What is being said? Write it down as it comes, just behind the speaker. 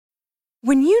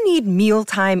When you need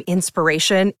mealtime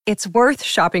inspiration, it's worth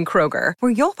shopping Kroger,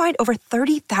 where you'll find over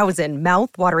 30,000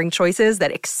 mouth-watering choices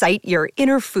that excite your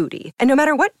inner foodie. And no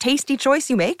matter what tasty choice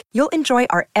you make, you'll enjoy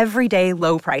our everyday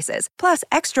low prices, plus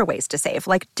extra ways to save,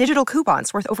 like digital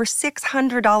coupons worth over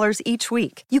 $600 each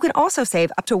week. You can also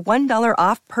save up to $1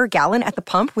 off per gallon at the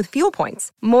pump with fuel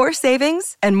points. More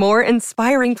savings and more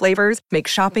inspiring flavors make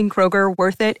shopping Kroger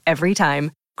worth it every time.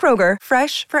 Kroger,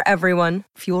 fresh for everyone.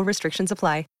 Fuel restrictions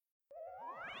apply.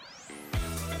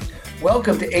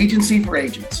 Welcome to Agency for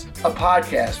Agents, a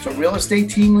podcast for real estate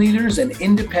team leaders and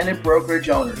independent brokerage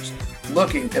owners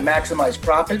looking to maximize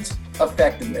profits,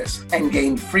 effectiveness, and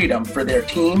gain freedom for their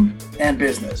team and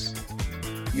business.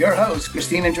 Your hosts,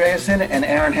 Christine Andreasen and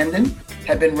Aaron Hendon,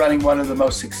 have been running one of the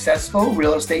most successful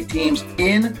real estate teams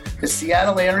in the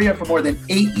Seattle area for more than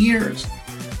 8 years.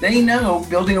 They know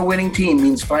building a winning team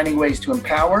means finding ways to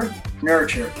empower,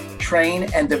 nurture, train,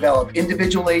 and develop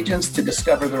individual agents to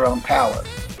discover their own power,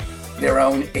 their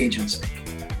own agency.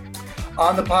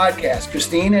 On the podcast,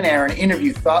 Christine and Aaron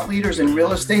interview thought leaders in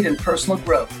real estate and personal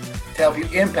growth to help you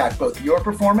impact both your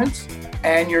performance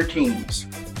and your teams.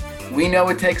 We know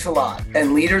it takes a lot,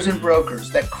 and leaders and brokers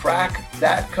that crack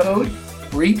that code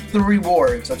reap the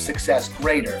rewards of success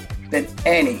greater than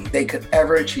any they could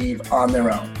ever achieve on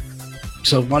their own.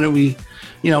 So why don't you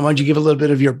give a little bit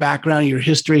of your background, your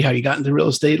history, how you got into real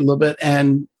estate a little bit,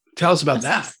 and tell us about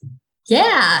that.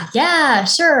 Yeah,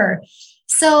 sure.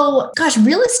 So,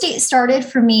 real estate started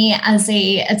for me as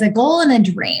a goal and a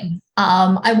dream.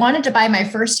 I wanted to buy my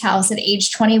first house at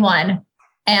age 21,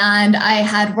 and I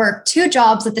had worked 2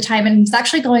 jobs at the time and was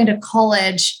actually going to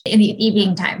college in the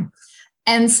evening time.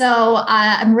 And so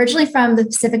I'm originally from the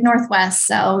Pacific Northwest,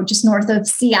 so just north of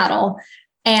Seattle.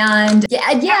 And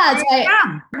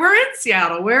we're in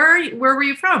Seattle. Where were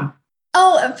you from?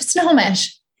 Oh,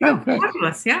 Snohomish. Oh,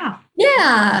 fabulous. Yeah.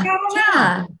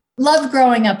 Yeah. Love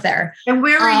growing up there. And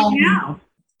where are you now?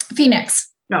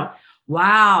 Phoenix. No.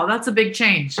 Wow. That's a big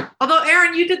change. Although,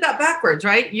 Aaron, you did that backwards,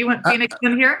 right? You went Phoenix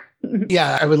in here?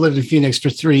 Yeah. I lived in Phoenix for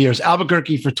 3 years,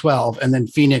 Albuquerque for 12, and then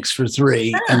Phoenix for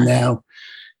 3. And now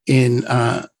in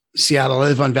Seattle, I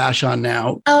live on Vashon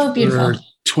now. Oh, beautiful. For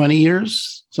 20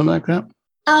 years, something like that.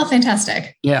 Oh,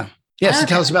 fantastic. Yeah. Yeah. So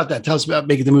tell us about that. Tell us about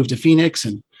making the move to Phoenix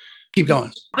and keep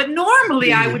going. But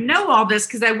normally I would know all this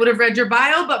because I would have read your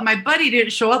bio, but my buddy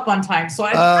didn't show up on time. So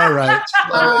all right.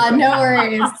 No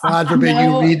worries. God forbid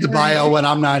you read the bio when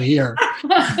I'm not here. All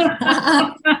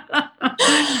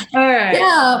right.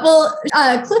 Yeah. Well,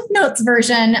 Cliff Notes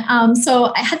version.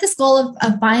 So I had this goal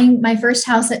of buying my first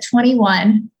house at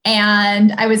 21,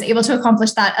 and I was able to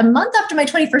accomplish that a month after my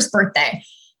 21st birthday.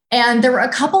 And there were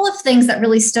a couple of things that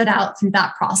really stood out through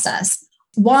that process.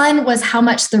 One was how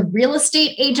much the real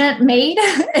estate agent made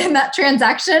in that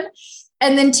transaction.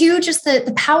 And then 2, just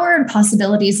the power and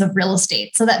possibilities of real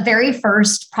estate. So that very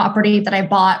first property that I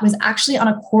bought was actually on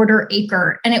a 1/4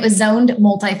 acre, and it was zoned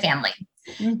multifamily.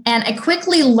 Mm-hmm. And I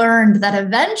quickly learned that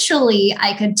eventually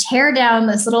I could tear down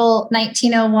this little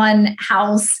 1901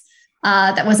 house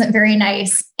that wasn't very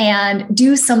nice and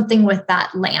do something with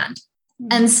that land. Mm-hmm.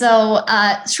 And so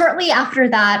shortly after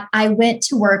that, I went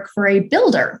to work for a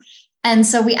builder. And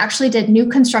so we actually did new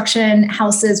construction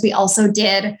houses. We also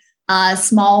did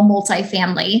small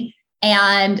multifamily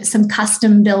and some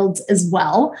custom builds as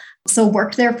well. So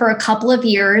worked there for a couple of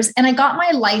years, and I got my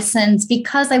license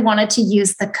because I wanted to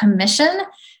use the commission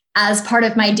as part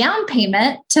of my down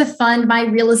payment to fund my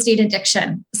real estate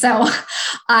addiction. So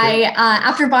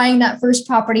after buying that first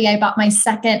property, I bought my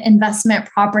second investment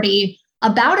property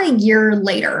about a year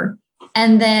later.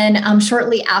 And then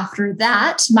shortly after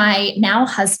that, my now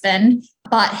husband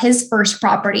bought his first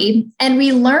property. And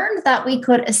we learned that we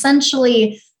could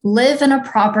essentially live in a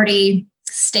property,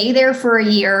 stay there for a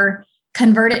year,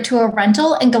 convert it to a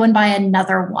rental, and go and buy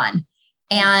another one.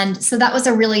 And so that was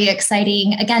a really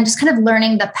exciting, again, just kind of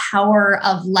learning the power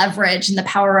of leverage and the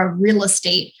power of real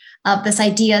estate, of this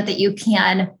idea that you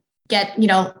can get,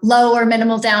 low or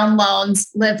minimal down loans,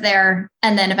 live there,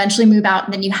 and then eventually move out.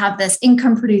 And then you have this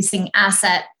income producing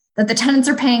asset that the tenants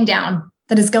are paying down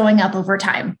that is going up over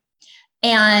time.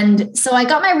 And so I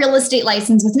got my real estate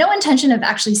license with no intention of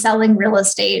actually selling real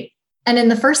estate. And in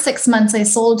the first 6 months, I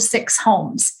sold 6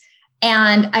 homes.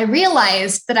 And I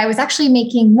realized that I was actually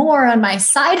making more on my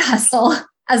side hustle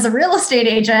as a real estate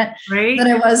agent than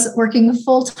I was working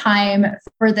full time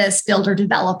for this builder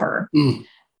developer. Mm.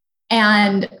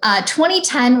 And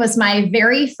 2010 was my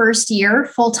very first year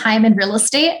full-time in real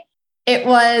estate. It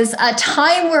was a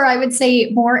time where I would say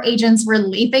more agents were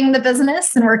leaving the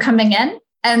business than were coming in.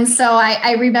 And so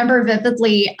I remember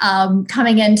vividly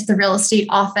coming into the real estate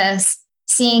office,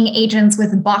 seeing agents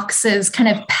with boxes kind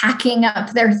of packing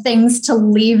up their things to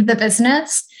leave the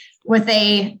business with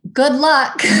a good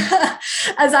luck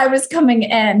as I was coming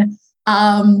in.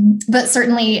 But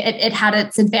certainly it had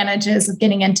its advantages of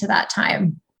getting into that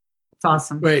time. It's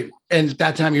awesome. Right. And at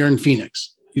that time you're in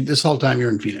Phoenix. This whole time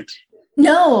you're in Phoenix.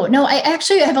 No, I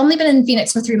actually have only been in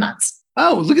Phoenix for 3 months.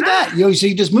 Oh, look at that. So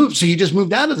you just moved. So you just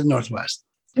moved out of the Northwest.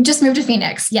 Just moved to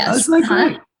Phoenix. Yes. Oh, that's not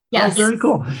great. Yes. Oh, very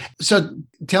cool. So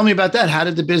tell me about that. How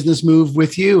did the business move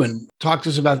with you? And talk to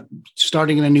us about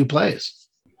starting in a new place.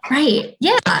 Right.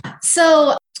 Yeah.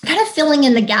 So kind of filling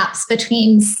in the gaps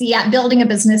between building a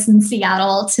business in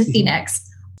Seattle to Phoenix.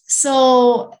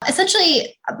 So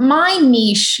essentially my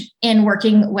niche in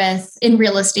working in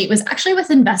real estate was actually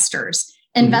with investors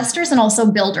and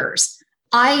also builders.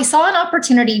 I saw an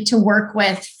opportunity to work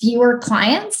with fewer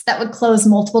clients that would close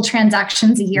multiple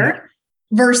transactions a year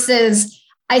versus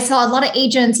I saw a lot of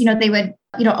agents, they would,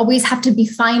 always have to be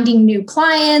finding new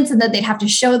clients and that they'd have to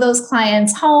show those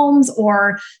clients homes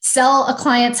or sell a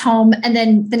client's home. And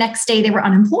then the next day they were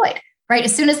unemployed, right?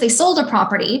 As soon as they sold a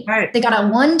property, they got a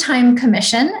one-time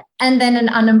commission and then an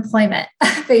unemployment.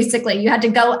 Basically, you had to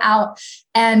go out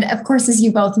and, of course, as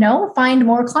you both know, find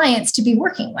more clients to be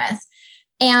working with.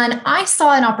 And I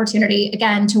saw an opportunity,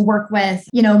 again, to work with,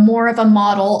 more of a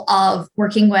model of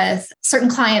working with certain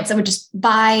clients that would just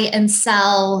buy and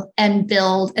sell and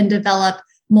build and develop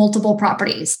multiple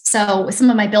properties. So with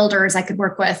some of my builders, I could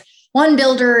work with one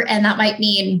builder, and that might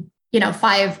mean,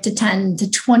 5 to 10 to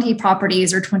 20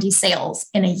 properties or 20 sales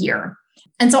in a year.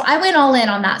 And so I went all in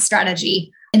on that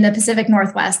strategy in the Pacific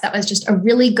Northwest. That was just a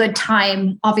really good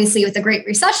time. Obviously, with the Great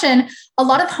Recession, a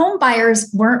lot of home buyers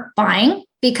weren't buying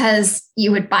because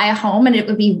you would buy a home and it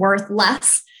would be worth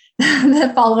less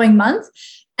the following month.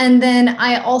 And then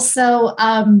I also,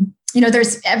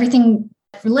 there's everything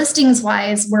listings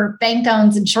wise were bank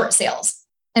owns and short sales.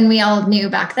 And we all knew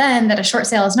back then that a short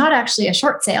sale is not actually a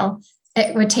short sale.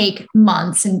 It would take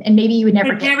months and maybe you would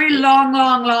never get very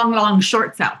long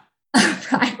short sale.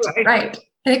 Right.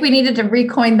 I think we needed to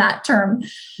recoin that term.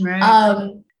 Right.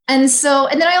 And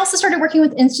then I also started working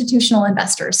with institutional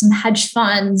investors, some hedge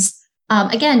funds,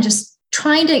 again, just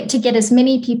trying to get as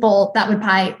many people that would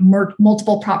buy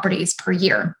multiple properties per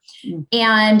year.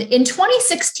 And in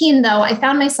 2016, though, I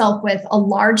found myself with a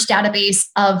large database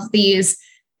of these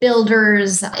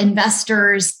builders,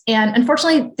 investors, and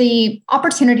unfortunately, the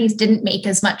opportunities didn't make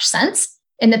as much sense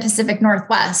in the Pacific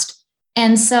Northwest.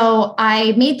 And so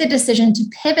I made the decision to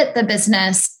pivot the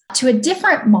business to a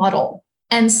different model.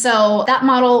 And so that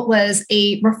model was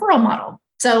a referral model.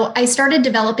 So I started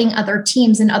developing other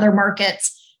teams in other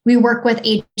markets. We work with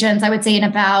agents, I would say, in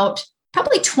about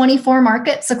probably 24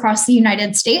 markets across the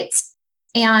United States,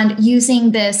 and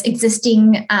using this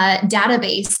existing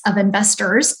database of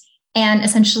investors and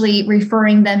essentially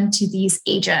referring them to these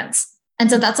agents. And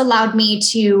so that's allowed me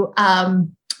to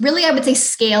really, I would say,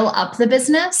 scale up the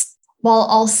business while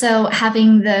also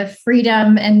having the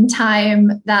freedom and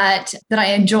time that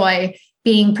I enjoy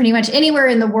being pretty much anywhere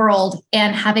in the world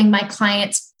and having my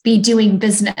clients be doing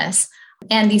business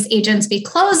and these agents be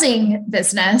closing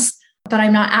business, but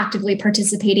I'm not actively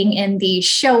participating in the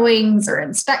showings or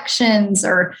inspections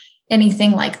or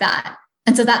anything like that.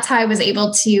 And so that's how I was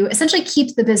able to essentially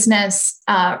keep the business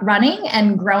running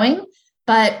and growing,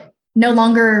 but no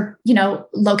longer,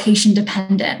 location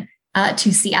dependent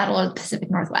to Seattle or the Pacific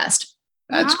Northwest.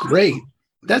 That's great.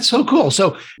 That's so cool.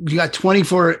 So you got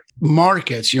 24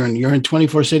 markets. You're in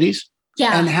 24 cities.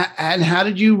 Yeah. And how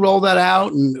did you roll that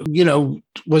out? And,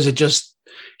 was it just,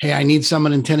 hey, I need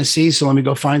someone in Tennessee, so let me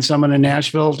go find someone in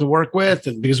Nashville to work with?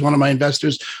 And because one of my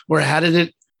investors,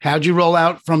 how'd you roll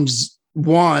out from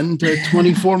 1 to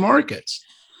 24 markets?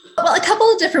 Well, a couple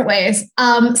of different ways.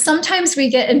 Sometimes we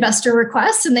get investor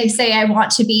requests and they say, I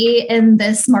want to be in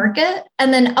this market.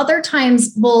 And then other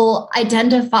times we'll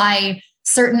identify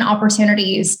certain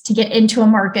opportunities to get into a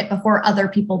market before other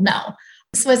people know.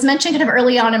 So as mentioned kind of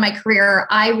early on in my career,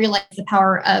 I realized the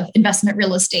power of investment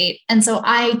real estate. And so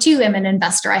I too am an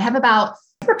investor. I have up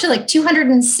to like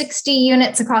 260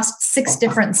 units across 6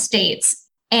 different states.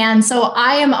 And so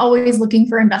I am always looking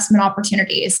for investment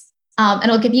opportunities.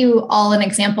 And I'll give you all an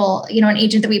example, an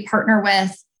agent that we partner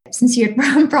with, since you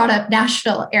had brought up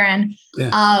Nashville, Aaron.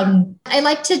 Yeah. I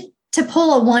like to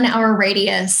pull a 1-hour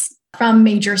radius from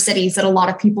major cities that a lot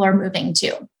of people are moving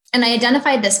to. And I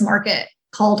identified this market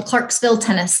called Clarksville,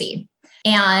 Tennessee.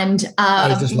 And I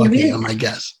was just lucky on my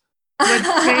guess.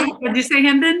 What'd you say,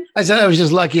 Hendon? I said I was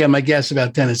just lucky on my guess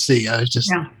about Tennessee. I was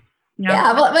just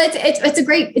Yeah, well,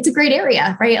 it's a great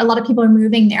area, right? A lot of people are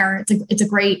moving there. It's a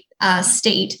great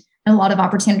state and a lot of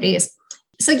opportunities.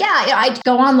 So yeah, I'd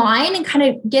go online and kind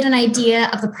of get an idea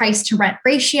of the price to rent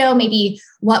ratio, maybe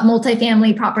what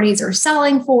multifamily properties are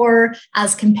selling for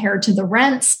as compared to the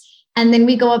rents. And then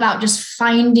we go about just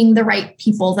finding the right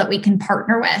people that we can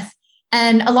partner with.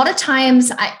 And a lot of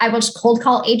times I will just cold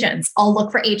call agents. I'll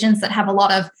look for agents that have a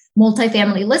lot of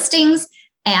multifamily listings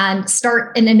and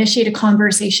start and initiate a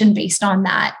conversation based on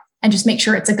that and just make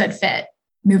sure it's a good fit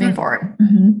moving forward.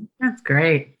 Mm-hmm. That's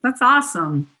great. That's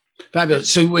awesome.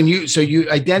 Fabulous. So you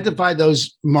identify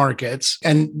those markets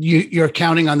and you're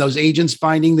counting on those agents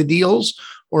finding the deals,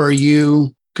 or are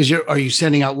you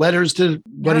sending out letters to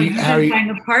how are you find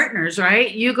the partners,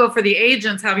 right? You go for the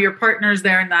agents, have your partners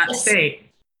there in that state.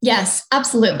 Yes,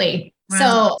 absolutely.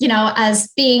 Wow. So,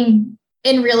 as being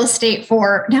in real estate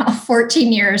for now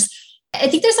 14 years, I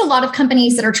think there's a lot of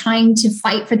companies that are trying to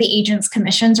fight for the agents'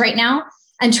 commissions right now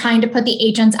and trying to put the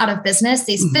agents out of business.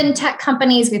 These fintech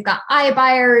companies, we've got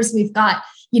iBuyers, we've got,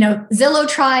 Zillow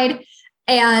Tried.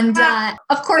 And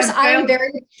of course, I'm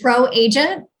very pro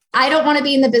agent. I don't want to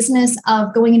be in the business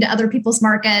of going into other people's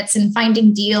markets and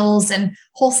finding deals and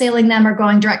wholesaling them or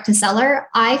going direct to seller.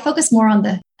 I focus more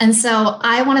on and so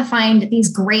I want to find these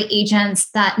great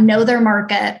agents that know their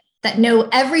market, that know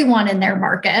everyone in their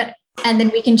market. And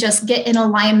then we can just get in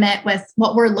alignment with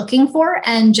what we're looking for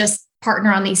and just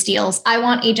partner on these deals. I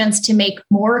want agents to make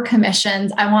more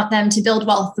commissions. I want them to build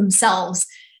wealth themselves.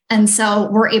 And so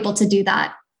we're able to do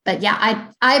that. But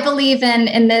yeah, I believe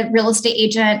in the real estate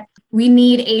agent. We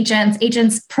need agents.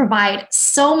 Agents provide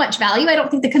so much value. I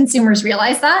don't think the consumers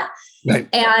realize that. Right.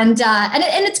 And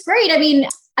it's great. I mean,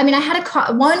 I had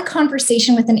one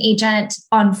conversation with an agent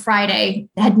on Friday.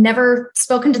 I had never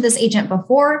spoken to this agent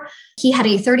before. He had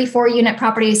a 34 unit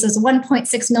property. So it's a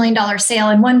 $1.6 million sale.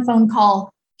 In one phone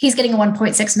call, he's getting a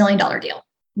 $1.6 million deal.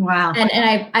 Wow.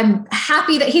 And I'm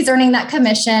happy that he's earning that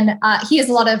commission. He has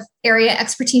a lot of area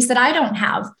expertise that I don't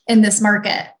have in this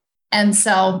market. And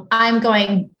so I'm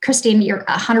going, Christine, you're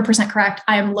 100% correct.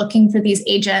 I'm looking for these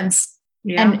agents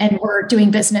and we're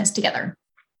doing business together.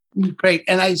 Great.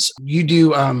 And you do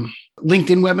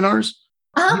LinkedIn webinars?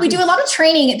 We do a lot of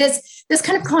training. This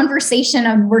kind of conversation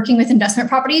on working with investment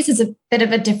properties is a bit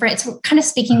of it's kind of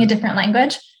speaking a different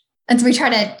language. And so we try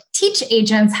to teach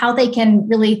agents how they can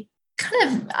really kind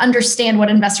of understand what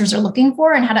investors are looking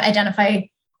for and how to identify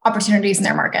opportunities in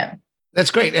their market.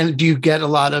 That's great. And do you get a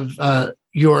lot of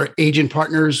your agent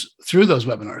partners through those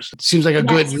webinars? It seems like a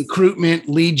good recruitment,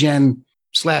 lead gen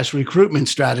 / recruitment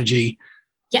strategy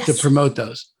to promote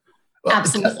those. Well,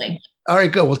 absolutely. All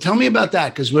right, go. Well, tell me about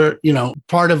that, because we're,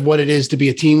 part of what it is to be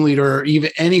a team leader, or even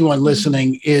anyone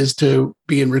listening, is to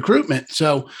be in recruitment.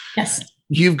 So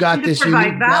you've got this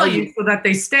provide value so that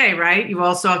they stay, right? You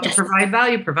also have to provide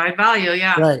value.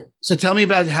 Yeah. Right. So tell me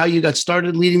about how you got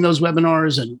started leading those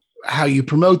webinars and how you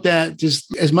promote that,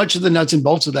 just as much of the nuts and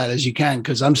bolts of that as you can,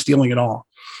 because I'm stealing it all.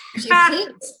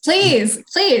 Please.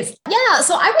 Yeah.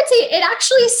 So I would say it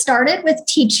actually started with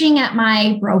teaching at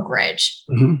my brokerage.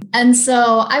 Mm-hmm. And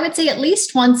so I would say at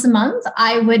least once a month,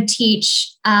 I would teach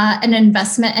an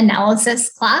investment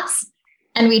analysis class.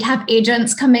 And we'd have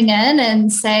agents coming in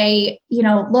and say,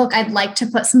 look, I'd like to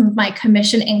put some of my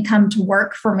commission income to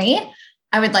work for me.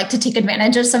 I would like to take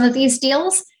advantage of some of these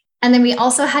deals. And then we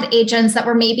also had agents that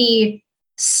were maybe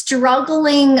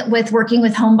struggling with working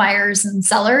with home buyers and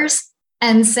sellers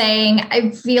and saying,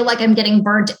 I feel like I'm getting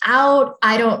burnt out.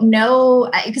 I don't know.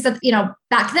 Because,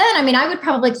 back then, I would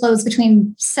probably close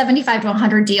between 75 to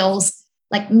 100 deals,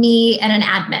 like me and an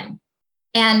admin.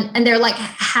 And they're like,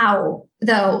 how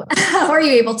though? How are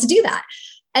you able to do that?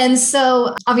 And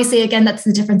so obviously, again, that's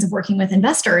the difference of working with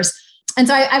investors. And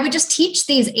so I would just teach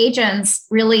these agents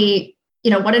really,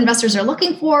 what investors are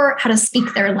looking for, how to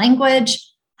speak their language,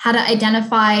 how to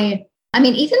identify,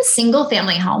 even single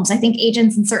family homes. I think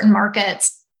agents in certain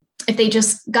markets, if they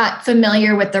just got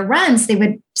familiar with the rents, they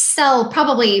would sell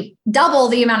probably double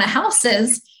the amount of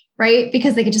houses, right?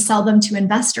 Because they could just sell them to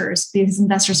investors, because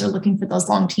investors are looking for those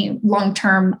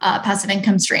long-term passive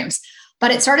income streams.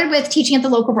 But it started with teaching at the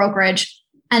local brokerage.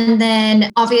 And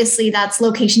then obviously that's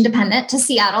location dependent to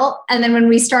Seattle. And then when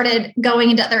we started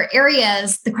going into other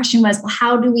areas, the question was, well,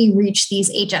 how do we reach these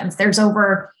agents? There's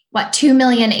over 2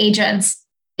 million agents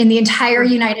in the entire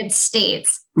United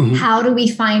States. Mm-hmm. How do we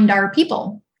find our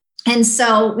people? And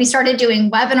so we started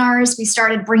doing webinars. We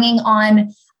started bringing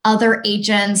on other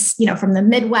agents, from the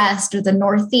Midwest or the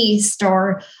Northeast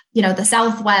or, the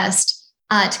Southwest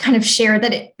to kind of share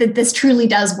that this truly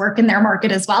does work in their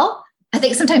market as well. I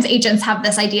think sometimes agents have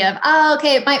this idea of,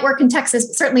 okay, it might work in Texas,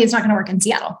 but certainly it's not going to work in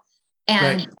Seattle.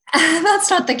 And that's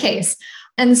not the case.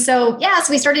 And so, so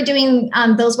we started doing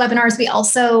those webinars. We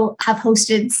also have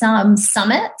hosted some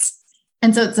summits.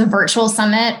 And so it's a virtual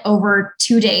summit over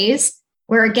 2 days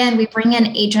where, again, we bring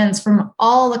in agents from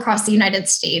all across the United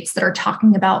States that are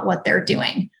talking about what they're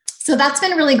doing. So that's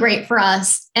been really great for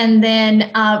us. And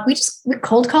then we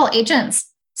cold call agents.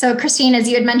 So Christine, as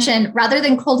you had mentioned, rather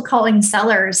than cold calling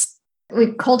sellers, we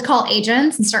cold call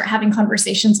agents and start having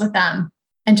conversations with them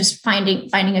and just finding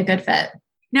a good fit.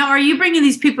 Now, are you bringing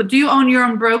these people? Do you own your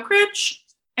own brokerage?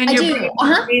 And I you're do.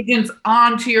 bringing agents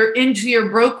into your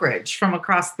brokerage from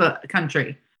across the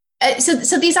country?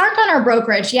 So these aren't on our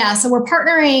brokerage. Yeah. So we're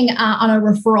partnering on a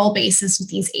referral basis with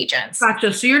these agents.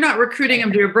 Gotcha. So you're not recruiting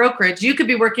them to your brokerage. You could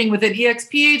be working with an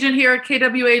EXP agent here, a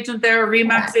KW agent there, a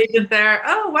REMAX agent there.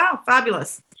 Oh, wow.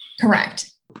 Fabulous.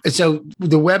 Correct. So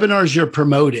the webinars you're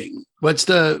promoting, what's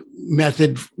the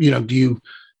method? Do you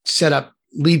set up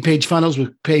lead page funnels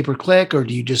with pay-per-click, or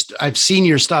do you I've seen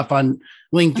your stuff on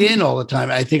LinkedIn all the time.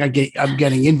 I think I'm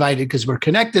getting invited because we're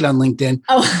connected on LinkedIn.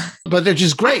 Oh, but they're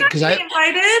just great because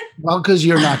invited. Well, because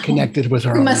you're not connected with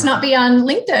her. You must not be on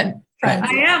LinkedIn. Friends.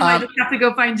 I am. I just have to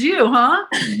go find you, huh?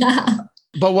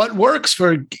 But what works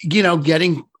for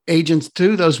getting agents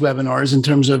to those webinars in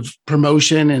terms of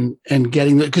promotion and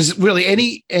getting because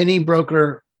really any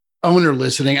broker owner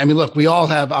listening, I mean, look, we all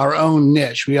have our own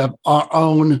niche. We have our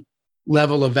own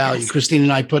level of value. Yes. Christine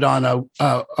and I put on a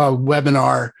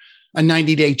webinar, a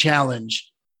 90-day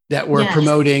challenge that we're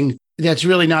promoting. That's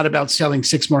really not about selling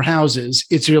 6 more houses.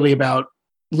 It's really about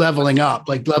leveling up,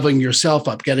 like leveling yourself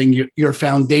up, getting your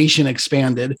foundation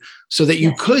expanded so that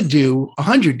you could do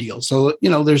 100 deals. So,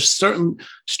 there's certain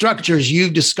structures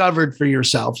you've discovered for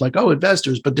yourself, like,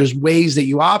 investors, but there's ways that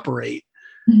you operate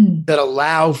that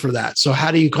allow for that. So how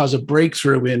do you cause a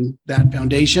breakthrough in that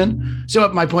foundation? So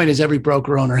my point is every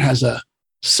broker owner has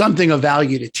something of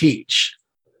value to teach.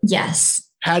 Yes.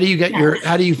 How do you get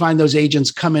how do you find those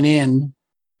agents coming in?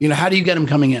 How do you get them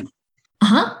coming in?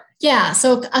 Yeah.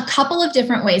 So a couple of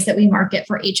different ways that we market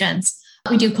for agents.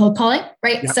 We do cold calling,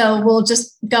 right? Yep. So we'll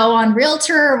just go on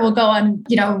Realtor, we'll go on,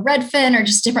 Redfin or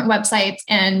just different websites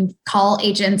and call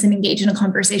agents and engage in a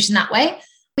conversation that way.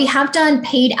 We have done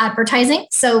paid advertising.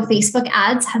 So Facebook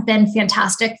ads have been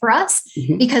fantastic for us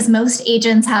because most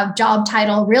agents have job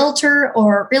title realtor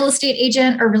or real estate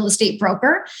agent or real estate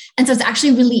broker. And so it's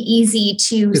actually really easy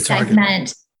to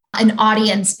segment an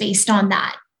audience based on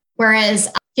that. Whereas,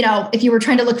 if you were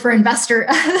trying to look for investor,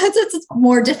 it's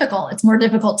more difficult. It's more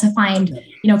difficult to find,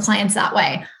 clients that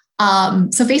way.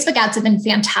 So Facebook ads have been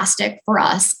fantastic for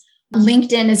us.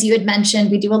 LinkedIn, as you had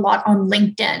mentioned, we do a lot on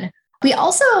LinkedIn. We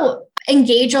also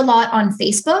engage a lot on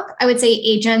Facebook. I would say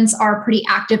agents are pretty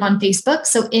active on Facebook.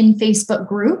 So in Facebook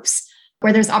groups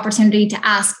where there's opportunity to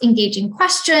ask engaging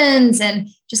questions and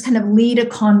just kind of lead a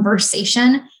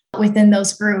conversation within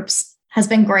those groups has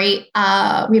been great.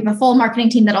 We have a full marketing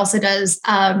team that also does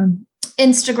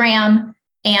Instagram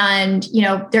and,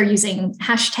 they're using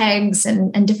hashtags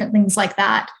and different things like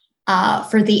that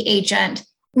for the agent.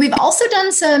 We've also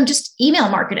done some just email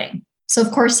marketing. So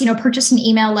of course, purchase an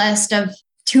email list of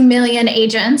 2 million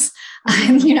agents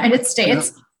in the United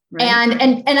States. Yeah, right.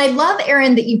 And I love,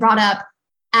 Aaron, that you brought up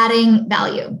adding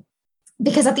value.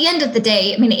 Because at the end of the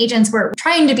day, agents were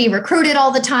trying to be recruited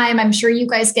all the time. I'm sure you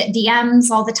guys get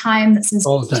DMs all the time that says,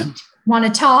 all the time. Want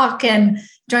to talk and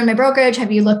join my brokerage?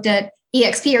 Have you looked at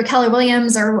EXP or Keller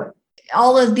Williams or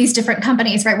all of these different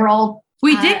companies, right?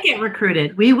 We did get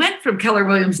recruited. We went from Keller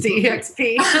Williams to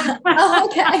EXP. Oh,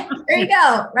 okay. There you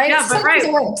go. Right. Yeah, but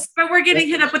it works. But we're getting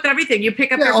hit up with everything. You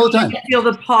pick up all the time. You feel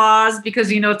the pause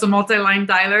because it's a multi-line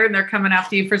dialer and they're coming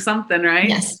after you for something, right?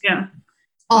 Yes. Yeah.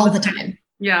 All the time.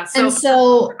 Yeah.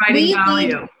 So providing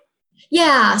value.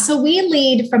 So we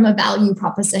lead from a value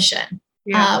proposition.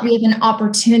 Yeah. We have an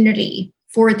opportunity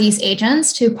for these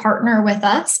agents to partner with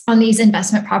us on these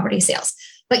investment property sales.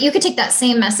 But you could take that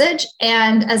same message.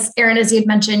 And as Aaron, as you'd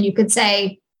mentioned, you could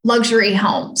say luxury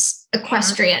homes,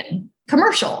 equestrian,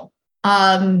 commercial,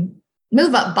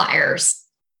 move-up buyers,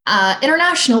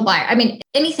 international buyer.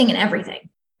 Anything and everything.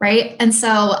 Right. And so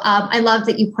I love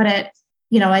that you put it,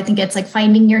 I think it's like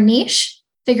finding your niche,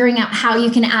 figuring out how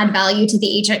you can add value to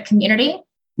the agent community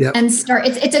and start.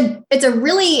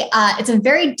 It's a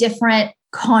very different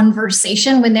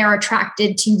conversation when they're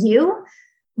attracted to you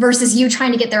versus you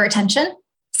trying to get their attention.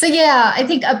 So I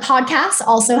think podcasts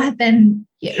also have been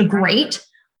great.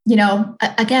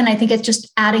 Again, I think it's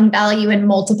just adding value in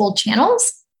multiple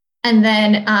channels and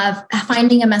then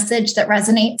finding a message that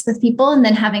resonates with people and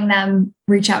then having them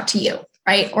reach out to you,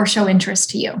 right? Or show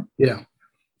interest to you. Yeah.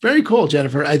 Very cool,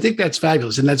 Jennifer. I think that's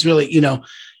fabulous. And that's really,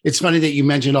 it's funny that you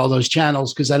mentioned all those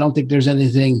channels because I don't think there's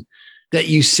anything that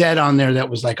you said on there that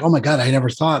was like, oh my God, I never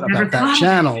thought about that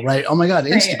channel, right? Oh my God,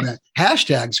 Instagram,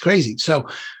 hashtags, crazy. So,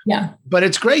 yeah, but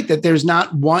it's great that there's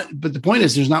not one, but the point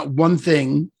is there's not one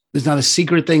thing, there's not a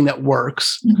secret thing that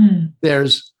works. Mm-hmm.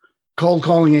 There's cold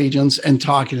calling agents and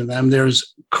talking to them.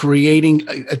 There's creating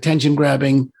attention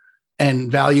grabbing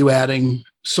and value adding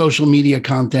social media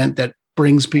content that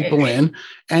brings people in.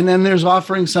 And then there's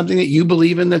offering something that you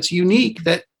believe in that's unique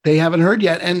that they haven't heard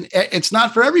yet. And it's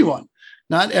not for everyone.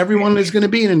 Not everyone is going to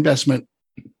be an investment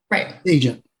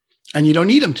agent, and you don't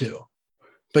need them to,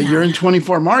 but you're in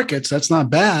 24 markets. That's not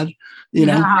bad.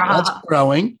 That's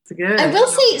growing. That's good. I will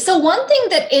say, so one thing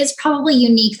that is probably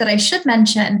unique that I should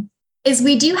mention is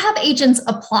we do have agents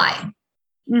apply.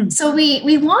 So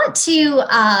we want to,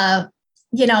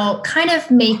 kind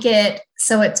of make it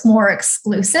so it's more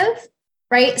exclusive,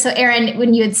 right? So Aaron,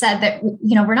 when you had said that,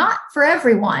 we're not for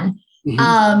everyone.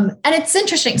 And it's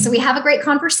interesting. So we have a great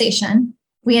conversation.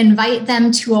 We invite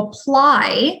them to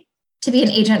apply to be an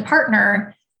agent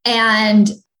partner. And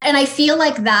I feel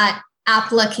like that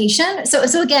application.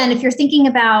 So again, if you're thinking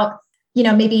about,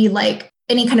 maybe like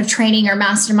any kind of training or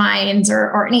masterminds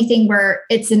or anything where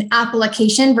it's an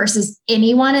application versus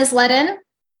anyone is let in,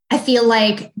 I feel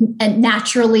like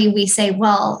naturally we say,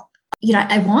 well,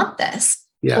 I want this,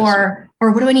 or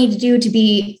what do I need to do to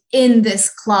be in this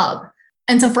club?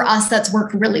 And so for us, that's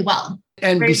worked really well.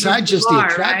 And besides just the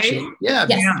attraction,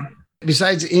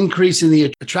 besides increasing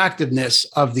the attractiveness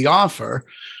of the offer,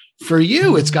 for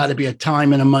you, it's got to be a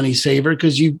time and a money saver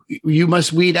because you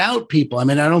must weed out people. I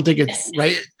mean, I don't think it's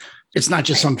right. It's not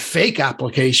just some fake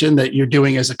application that you're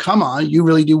doing as a come on. You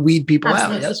really do weed people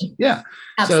out. Yes. Yeah.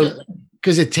 Absolutely. So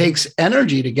because it takes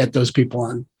energy to get those people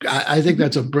on. I think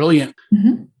that's a brilliant.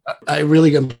 I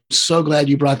really am so glad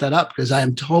you brought that up because I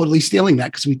am totally stealing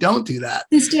that because we don't do that.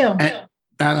 Please do.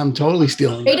 And I'm totally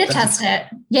stealing Beta test it.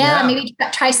 Yeah. Maybe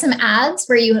try some ads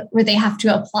where they have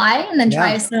to apply and then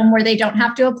try some where they don't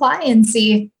have to apply and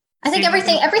see. I think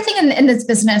everything in this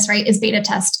business, right, is beta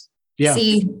test. Yeah.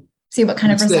 See what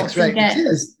kind of results we get.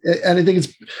 And I think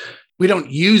we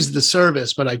don't use the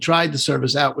service, but I tried the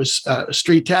service out with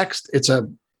Street Text. It's a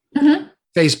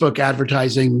Facebook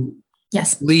advertising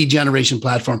lead generation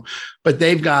platform, but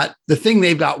they've got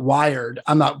wired.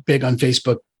 I'm not big on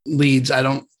Facebook leads. I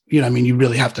don't, you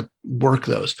really have to work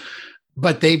those,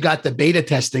 but they've got the beta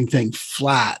testing thing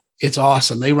flat. It's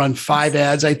awesome. They run 5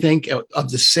 ads, I think,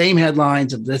 of the same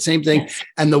headlines of the same thing.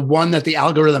 And the one that the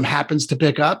algorithm happens to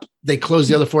pick up, they close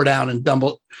the other 4 down and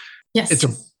dumble. Yes. It's a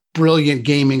brilliant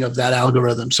gaming of that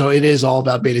algorithm. So it is all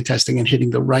about beta testing and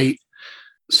hitting the right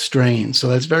strain. So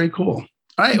that's very cool.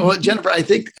 All right. Well, Jennifer, I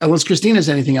think, unless Christine has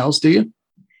anything else, do you?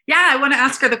 Yeah, I want to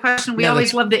ask her the question we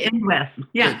always love to end with.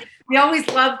 Yeah. Good. We always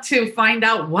love to find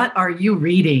out, what are you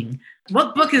reading?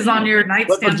 What book is on your nightstand?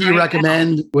 What book do you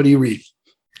recommend? Now? What do you read?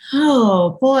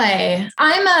 Oh boy.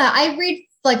 I read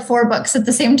like 4 books at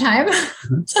the same time.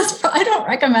 So I don't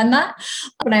recommend that,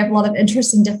 but I have a lot of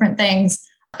interest in different things.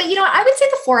 But I would say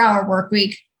the 4-hour work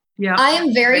week. Yeah. I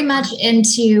am very much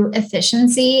into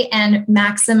efficiency and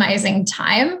maximizing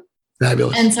time.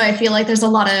 Fabulous. And so I feel like there's a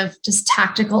lot of just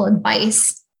tactical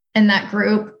advice in that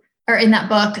group or in that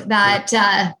book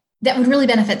that would really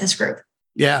benefit this group.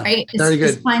 Yeah. Right. Very good.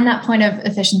 Just find that point of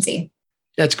efficiency.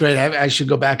 That's great. I should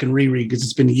go back and reread because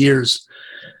it's been years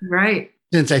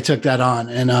since I took that on.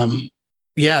 And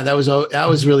that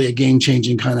was really a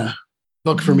game-changing kind of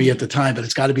book for me at the time, but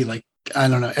it's got to be like, I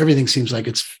don't know. Everything seems like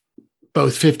it's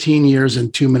both 15 years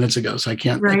and 2 minutes ago. So I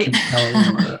can't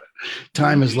tell.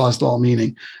 Time has lost all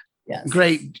meaning. Yes.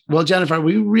 Great. Well, Jennifer,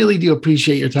 we really do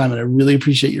appreciate your time, and I really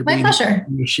appreciate your being here,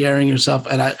 you're sharing yourself.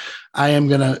 And I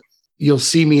am you'll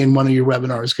see me in one of your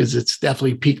webinars because it's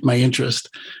definitely piqued my interest.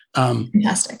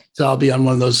 Fantastic. So I'll be on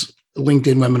one of those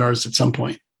LinkedIn webinars at some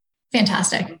point.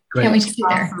 Fantastic. Great. Can't wait to see you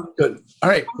there. Good. All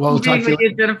right. Well, we'll talk to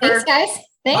you, Jennifer. Thanks, guys.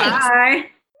 Thanks. Bye.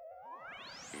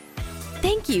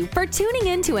 Thank you for tuning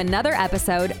in to another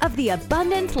episode of the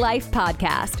Abundant Life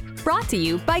Podcast, brought to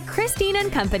you by Christine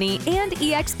 & Company and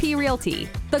eXp Realty,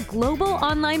 the global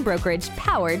online brokerage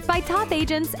powered by top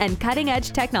agents and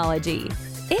cutting-edge technology.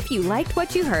 If you liked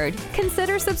what you heard,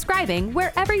 consider subscribing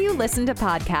wherever you listen to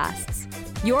podcasts.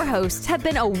 Your hosts have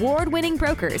been award-winning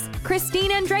brokers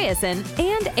Christine Andreasen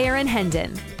and Aaron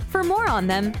Hendon. For more on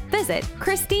them, visit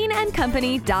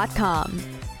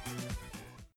christineandcompany.com.